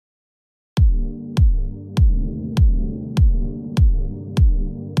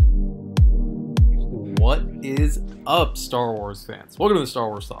is up, Star Wars fans? Welcome to the Star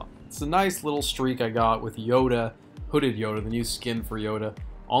Wars Talk. It's a nice little streak I got with Yoda, Hooded Yoda, the new skin for Yoda,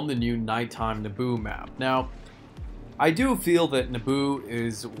 on the new nighttime Naboo map. Now, I do feel that Naboo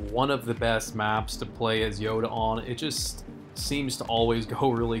is one of the best maps to play as Yoda on. It just seems to always go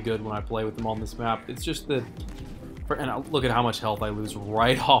really good when I play with him on this map. It's just that, and look at how much health I lose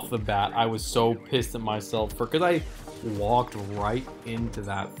right off the bat. I was so pissed at myself because I walked right into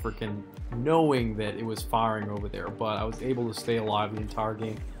that freaking knowing that it was firing over there, but I was able to stay alive the entire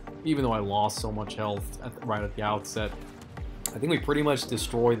game, even though I lost so much health right at the outset. I think we pretty much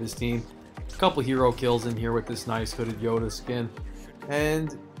destroyed this team. A couple hero kills in here with this nice Hooded Yoda skin,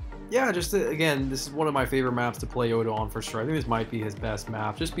 and yeah, just again, this is one of my favorite maps to play Yoda on for sure. I think this might be his best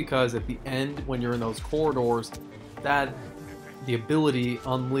map, just because at the end, when you're in those corridors, that the ability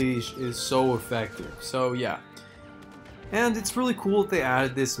Unleash is so effective. So yeah. And it's really cool that they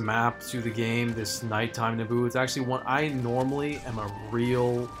added this map to the game, this nighttime Naboo. It's actually one I normally am a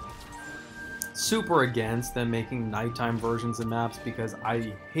real super against them making nighttime versions of maps, because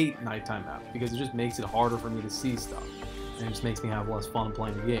I hate nighttime maps because it just makes it harder for me to see stuff and it just makes me have less fun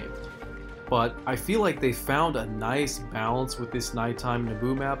playing the game. But I feel like they found a nice balance with this nighttime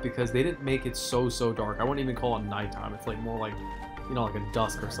Naboo map, because they didn't make it so dark. I wouldn't even call it nighttime. It's like more like, you know, like a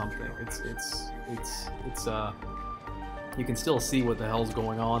dusk or something. It's you can still see what the hell's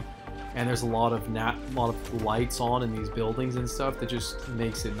going on, and there's a lot of lights on in these buildings and stuff that just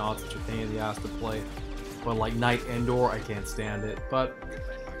makes it not such a pain in the ass to play. But like Night Endor, I can't stand it. But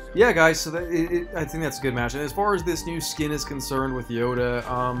yeah, guys, so I think that's a good match. And as far as this new skin is concerned with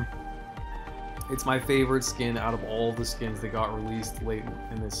Yoda, it's my favorite skin out of all the skins that got released late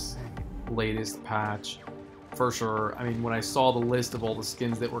in this latest patch. For sure. I mean, when I saw the list of all the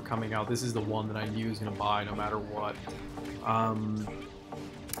skins that were coming out, this is the one that I knew was going to buy no matter what. And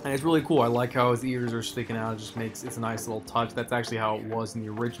it's really cool. I like how his ears are sticking out. It just makes it's a nice little touch. That's actually how it was in the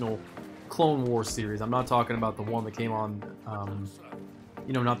original Clone Wars series. I'm not talking about the one that came on,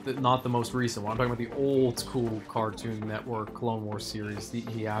 you know, not the most recent one. I'm talking about the old school Cartoon Network Clone Wars series.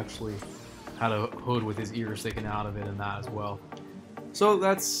 He actually had a hood with his ears sticking out of it in that as well. So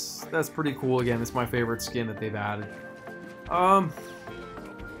that's pretty cool. Again, it's my favorite skin that they've added. Not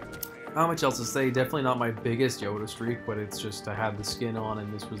much else to say. Definitely not my biggest Yoda streak, but it's just I had the skin on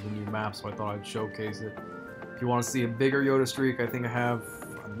and this was the new map, so I thought I'd showcase it. If you want to see a bigger Yoda streak, I think I have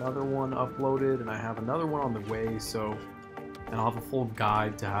another one uploaded, and I have another one on the way. So, and I'll have a full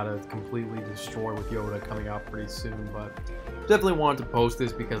guide to how to completely destroy with Yoda coming out pretty soon. But definitely wanted to post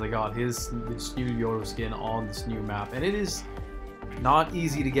this because I got this new Yoda skin on this new map, and it is not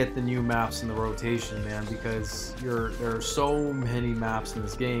easy to get the new maps in the rotation, man, because there are so many maps in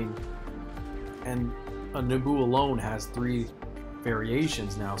this game, and Naboo alone has 3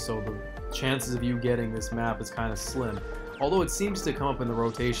 variations now, so the chances of you getting this map is kind of slim. Although it seems to come up in the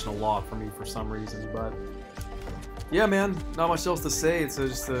rotation a lot for me for some reason. But yeah, man, not much else to say. It's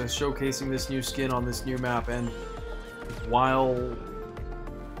just showcasing this new skin on this new map, and while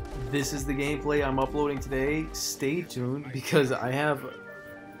this is the gameplay I'm uploading today, stay tuned, because I have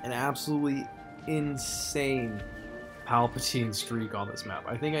an absolutely insane Palpatine streak on this map.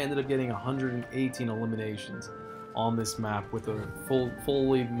 I think I ended up getting 118 eliminations on this map with a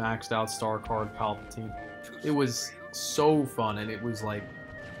fully maxed out star card Palpatine. It was so fun, and it was like,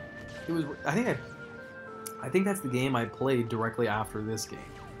 I think that's the game I played directly after this game.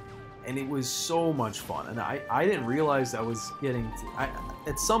 And it was so much fun, and I didn't realize I was getting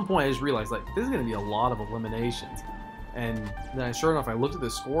at some point I just realized, like, this is going to be a lot of eliminations. And then sure enough, I looked at the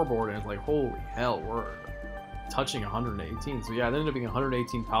scoreboard and it's like, holy hell, we're touching 118. So yeah, it ended up being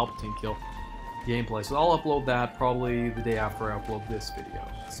 118 Palpatine kill gameplay. So I'll upload that probably the day after I upload this video.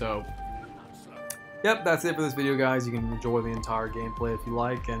 So yep, that's it for this video, guys. You can enjoy the entire gameplay if you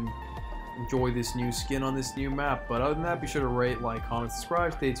like, and enjoy this new skin on this new map. But other than that, be sure to rate, like, comment,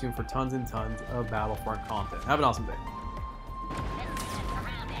 subscribe. Stay tuned for tons and tons of Battlefront content. Have an awesome day.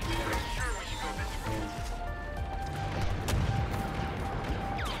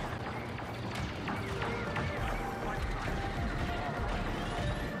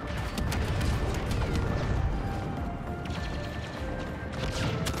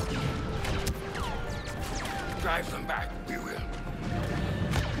 Drive them back, we will.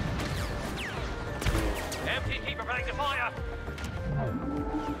 MTT preparing to fire!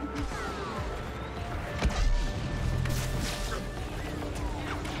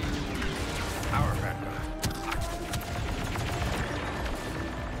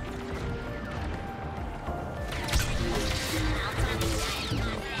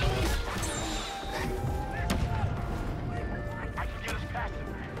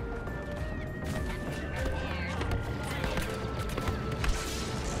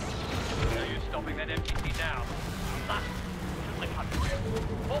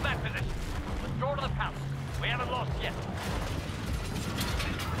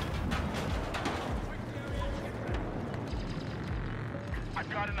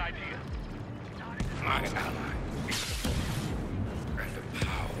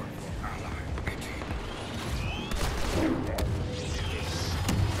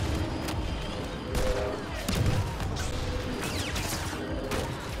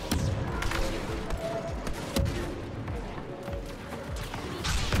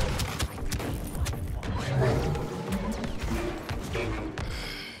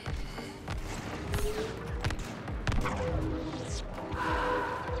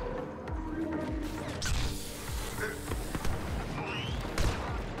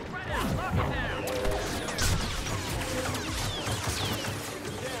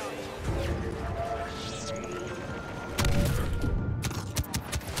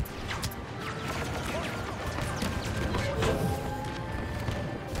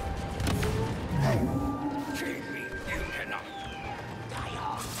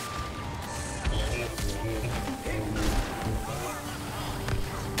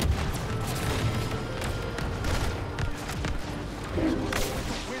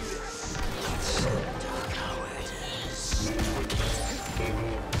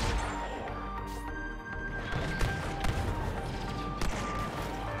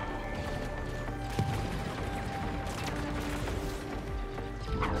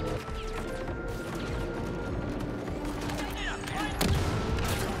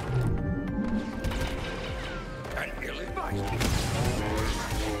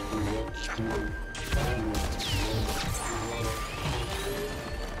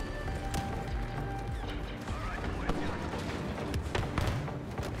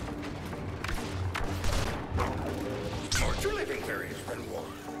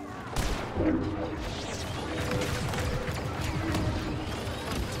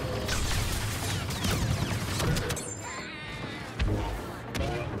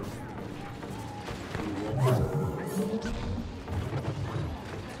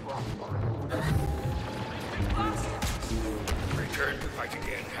 Return to fight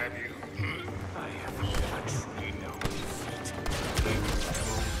again, have you? I have literally no defeat.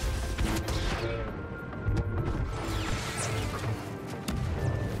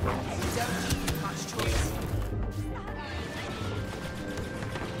 Don't need much choice.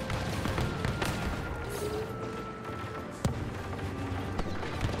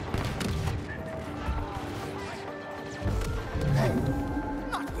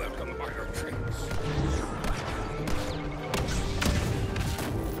 Not welcome by your tricks.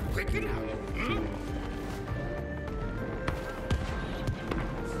 Quick enough.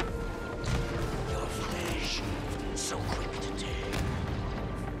 Your flesh, so quick to take.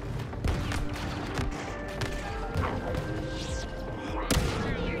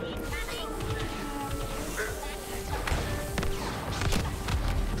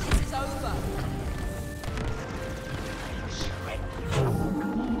 This is over.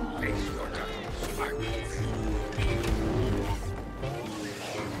 Face your guns. I will.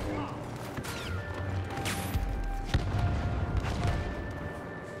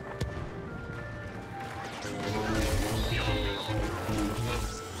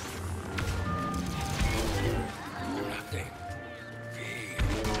 Nothing.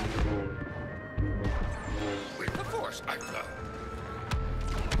 With the force, I flow.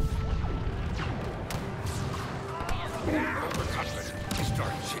 Overconfident.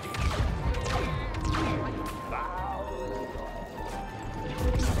 Start shitting.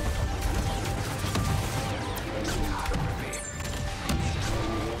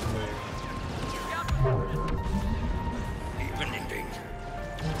 Even in danger,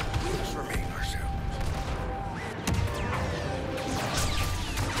 we must remain ourselves.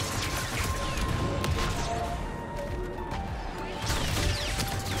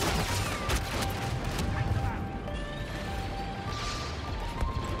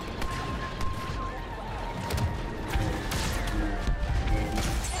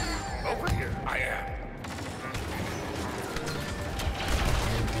 Over here, I am.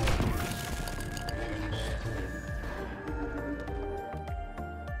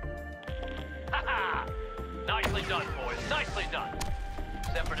 Ha-ha! Nicely done, boys. Nicely done.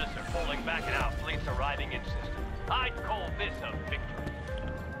 Separatists are pulling back and our fleet's arriving in system. I'd call this a victory.